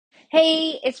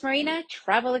Hey, it's Marina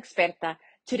Travel Experta.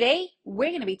 Today,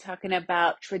 we're going to be talking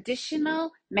about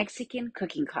traditional Mexican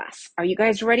cooking class. Are you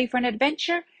guys ready for an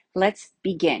adventure? Let's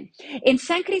begin. In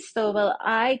San Cristobal,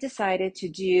 I decided to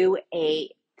do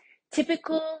a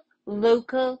typical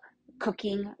local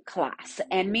cooking class.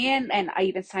 And I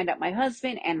even signed up my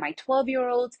husband and my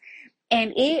 12-year-olds,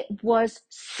 and it was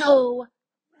so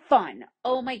fun.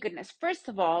 Oh my goodness. First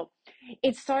of all,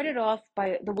 it started off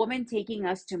by the woman taking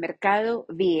us to Mercado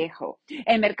Viejo.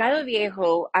 And Mercado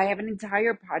Viejo, I have an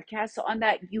entire podcast on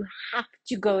that. You have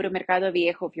to go to Mercado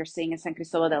Viejo if you're staying in San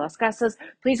Cristobal de las Casas.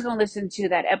 Please go and listen to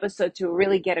that episode to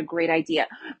really get a great idea.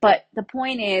 But the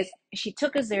point is, she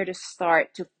took us there to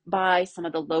start to buy some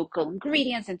of the local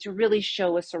ingredients and to really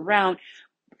show us around.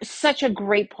 Such a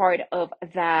great part of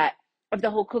the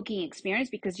whole cooking experience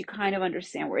because you kind of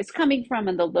understand where it's coming from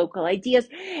and the local ideas.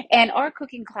 And our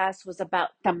cooking class was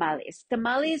about tamales.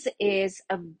 Tamales is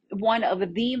one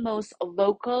of the most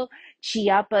local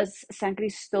Chiapas, San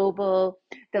Cristobal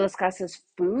de las Casas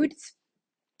foods.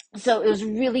 So it was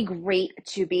really great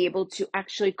to be able to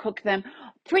actually cook them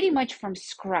pretty much from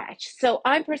scratch. So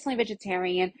I'm personally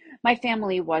vegetarian. My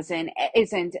family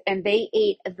isn't, and they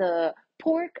ate the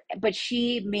pork, but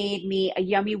she made me a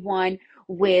yummy one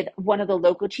with one of the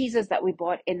local cheeses that we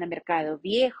bought in the Mercado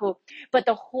Viejo. But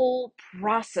the whole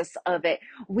process of it,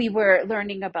 we were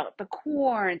learning about the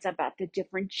corns, about the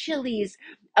different chilies,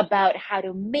 about how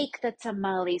to make the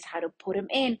tamales, how to put them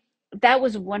in. That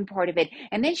was one part of it.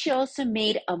 And then she also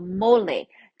made a mole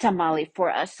tamale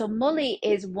for us. So mole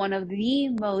is one of the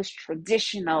most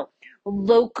traditional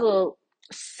local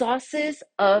sauces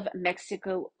of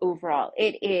Mexico overall.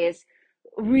 It is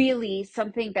really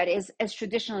something that is as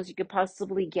traditional as you could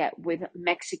possibly get with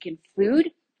Mexican food.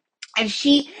 And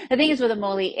the thing is with a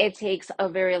mole, it takes a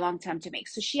very long time to make.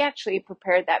 So she actually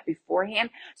prepared that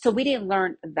beforehand. So we didn't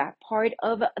learn that part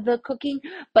of the cooking,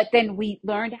 but then we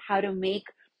learned how to make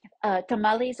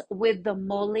tamales with the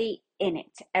mole in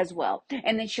it as well.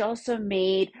 And then she also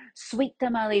made sweet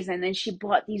tamales, and then she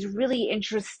bought these really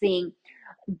interesting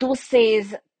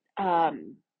dulces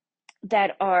um,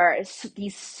 that are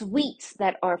these sweets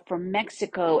that are from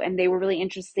Mexico, and they were really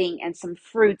interesting, and some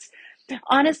fruits.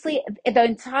 Honestly, the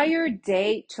entire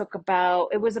day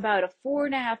it was about a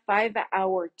 4.5, 5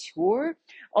 hour tour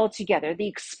altogether, the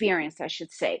experience, I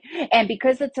should say. And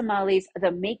because the tamales,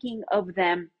 the making of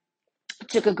them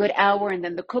took a good hour, and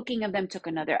then the cooking of them took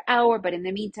another hour. But in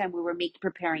the meantime, we were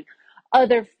preparing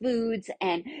other foods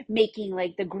and making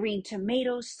like the green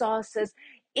tomato sauces.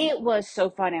 It was so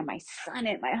fun, and my son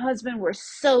and my husband were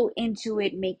so into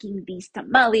it, making these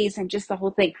tamales and just the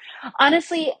whole thing.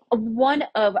 Honestly, one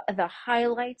of the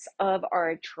highlights of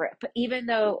our trip, even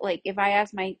though, like, if I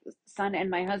asked my son and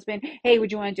my husband, hey, would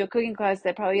you want to do a cooking class?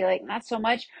 They're probably like, not so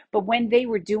much. But when they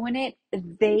were doing it,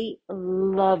 they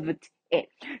loved it.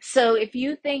 So if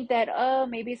you think that, oh,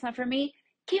 maybe it's not for me,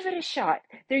 give it a shot.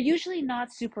 They're usually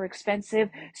not super expensive,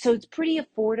 so it's pretty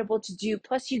affordable to do.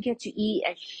 Plus, you get to eat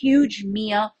a huge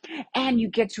meal and you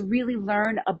get to really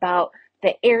learn about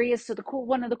the area. So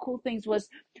one of the cool things was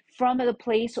from the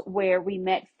place where we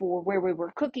met for where we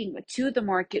were cooking to the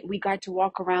market, we got to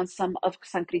walk around some of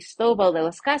San Cristobal de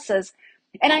las Casas.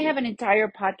 And I have an entire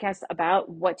podcast about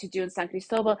what to do in San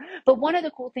Cristobal. But one of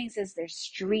the cool things is their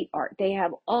street art. They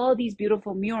have all these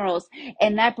beautiful murals,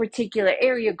 and that particular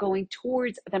area going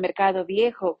towards the Mercado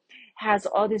Viejo has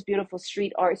all this beautiful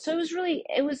street art. So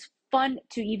it was fun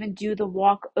to even do the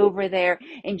walk over there,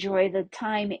 enjoy the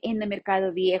time in the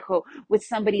Mercado Viejo with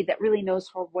somebody that really knows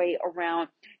her way around,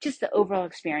 just the overall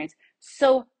experience.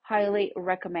 So highly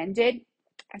recommended.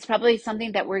 It's probably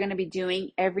something that we're going to be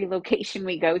doing every location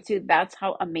we go to. That's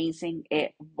how amazing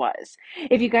it was.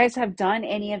 If you guys have done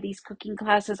any of these cooking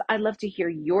classes, I'd love to hear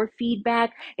your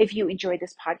feedback. If you enjoyed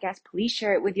this podcast, please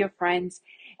share it with your friends.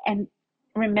 And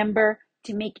remember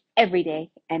to make every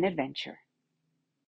day an adventure.